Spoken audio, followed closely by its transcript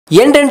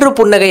என்றென்று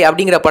புன்னகை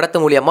அப்படிங்கிற படத்து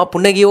மூலியமா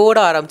புன்னகையோட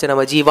ஆரம்பிச்ச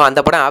நம்ம ஜீவா அந்த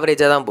படம்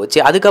ஆவரேஜா தான் போச்சு.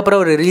 அதுக்கப்புறம்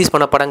ஒரு ரிலீஸ்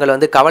பண்ண படங்கள்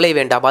வந்து கவலை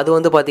வேண்டாம், அது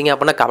வந்து பாத்தீங்க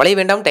அப்படின்னா கவலை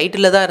வேண்டாம்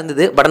டைட்டில் தான்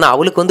இருந்தது. பட் ஆனால்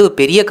அவளுக்கு வந்து ஒரு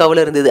பெரிய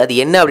கவலை இருந்தது, அது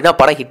என்ன அப்படின்னா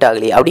படம் ஹிட்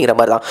ஆகலையே அப்படிங்கிற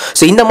மாதிரி தான்.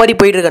 ஸோ இந்த மாதிரி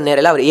போயிட்டு இருக்க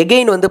நேரில் அவர்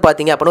எகைன் வந்து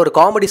பாத்தீங்க அப்படின்னா ஒரு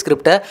காமெடி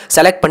ஸ்கிரிப்டை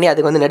செலக்ட் பண்ணி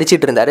அதுக்கு வந்து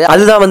நடிச்சிட்டு இருந்தாரு.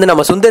 அதுதான் வந்து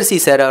நம்ம சுந்தர் சி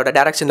சாரோட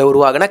டைரக்ஷன்ல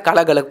உருவாகின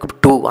கலகலப்பு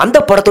 2. அந்த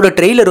படத்தோட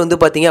ட்ரெய்லர் வந்து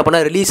பாத்தீங்க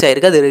அப்படின்னா ரிலீஸ்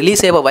ஆயிருக்கு. அது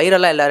ரிலீஸ் ஆக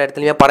வைரலா எல்லா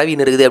இடத்துலயுமே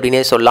பரவின்னு இருக்குது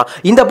அப்படின்னே சொல்லலாம்.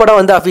 இந்த படம்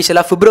வந்து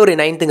அஃபிஷியலா February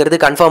 9th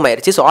கன்ஃபார்ம்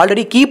ஆயிருச்சு. ஸோ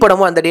ஆல்ரெடி கீ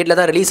படமும் அந்த டேட்ல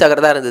தான் ரிலீஸ்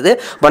ஆகிறதா இருந்தது.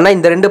 பட்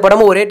இந்த ரெண்டு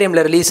படமும் ஒரே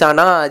டைம்ல ரிலீஸ்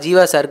ஆனா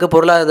ஜீவா சாருக்கு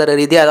பொருளாதார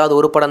ரீதியாக ஏதாவது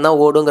ஒரு படம் தான்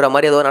ஓடுங்கிற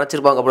மாதிரி ஏதோ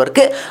நினைச்சிருப்பாங்க போல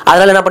இருக்கு.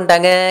 அதனால என்ன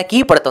பண்ணிட்டாங்க, கீ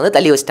படத்தை வந்து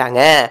தள்ளி வச்சிட்டாங்க.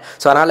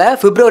 ஸோ அதனால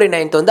February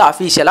 9th வந்து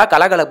அஃபிஷியலா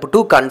கலகலப்பு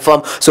 2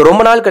 கன்ஃபார்ம். ஸோ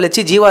ரொம்ப நாள்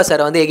கழிச்சு ஜீவா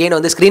சார் வந்து எகைன்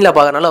வந்து ஸ்கிரீன்ல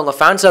பார்க்கறனால அவங்க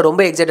ஃபேன்ஸ்லாம்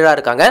ரொம்ப எக்ஸைட்டடா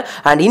இருக்காங்க.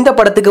 அண்ட் இந்த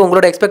படத்துக்கு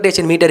உங்களோட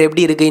எக்ஸ்பெக்டேஷன் மீட்டர்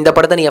எப்படி இருக்கு? இந்த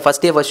படத்தை நீங்க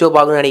ஃபர்ஸ்ட் ஷோ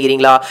பார்க்கணும்னு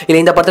நினைக்கிறீங்களா, இல்ல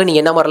இந்த படத்தை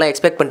நீங்க என்ன மாதிரிலாம்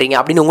எக்ஸ்பெக்ட் பண்றீங்க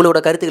அப்படின்னு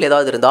உங்களோட கருத்துக்கள்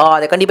ஏதாவது இருந்தா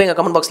அதை கண்டிப்பா எங்க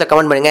கமெண்ட் பாக்ஸ்ல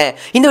கமெண்ட் பண்ணுங்க.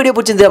 இந்த வீடியோ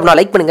பிடிச்சிருந்து அப்படின்னா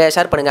லைக் பண்ணுங்க,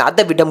 ஷேர் பண்ணுங்க.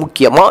 அதை விட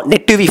முக்கியமா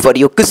நெட் டிவி ஃபார்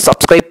யூக்கு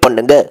சப்ஸ்கிரைப்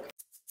பண்ணுங்க.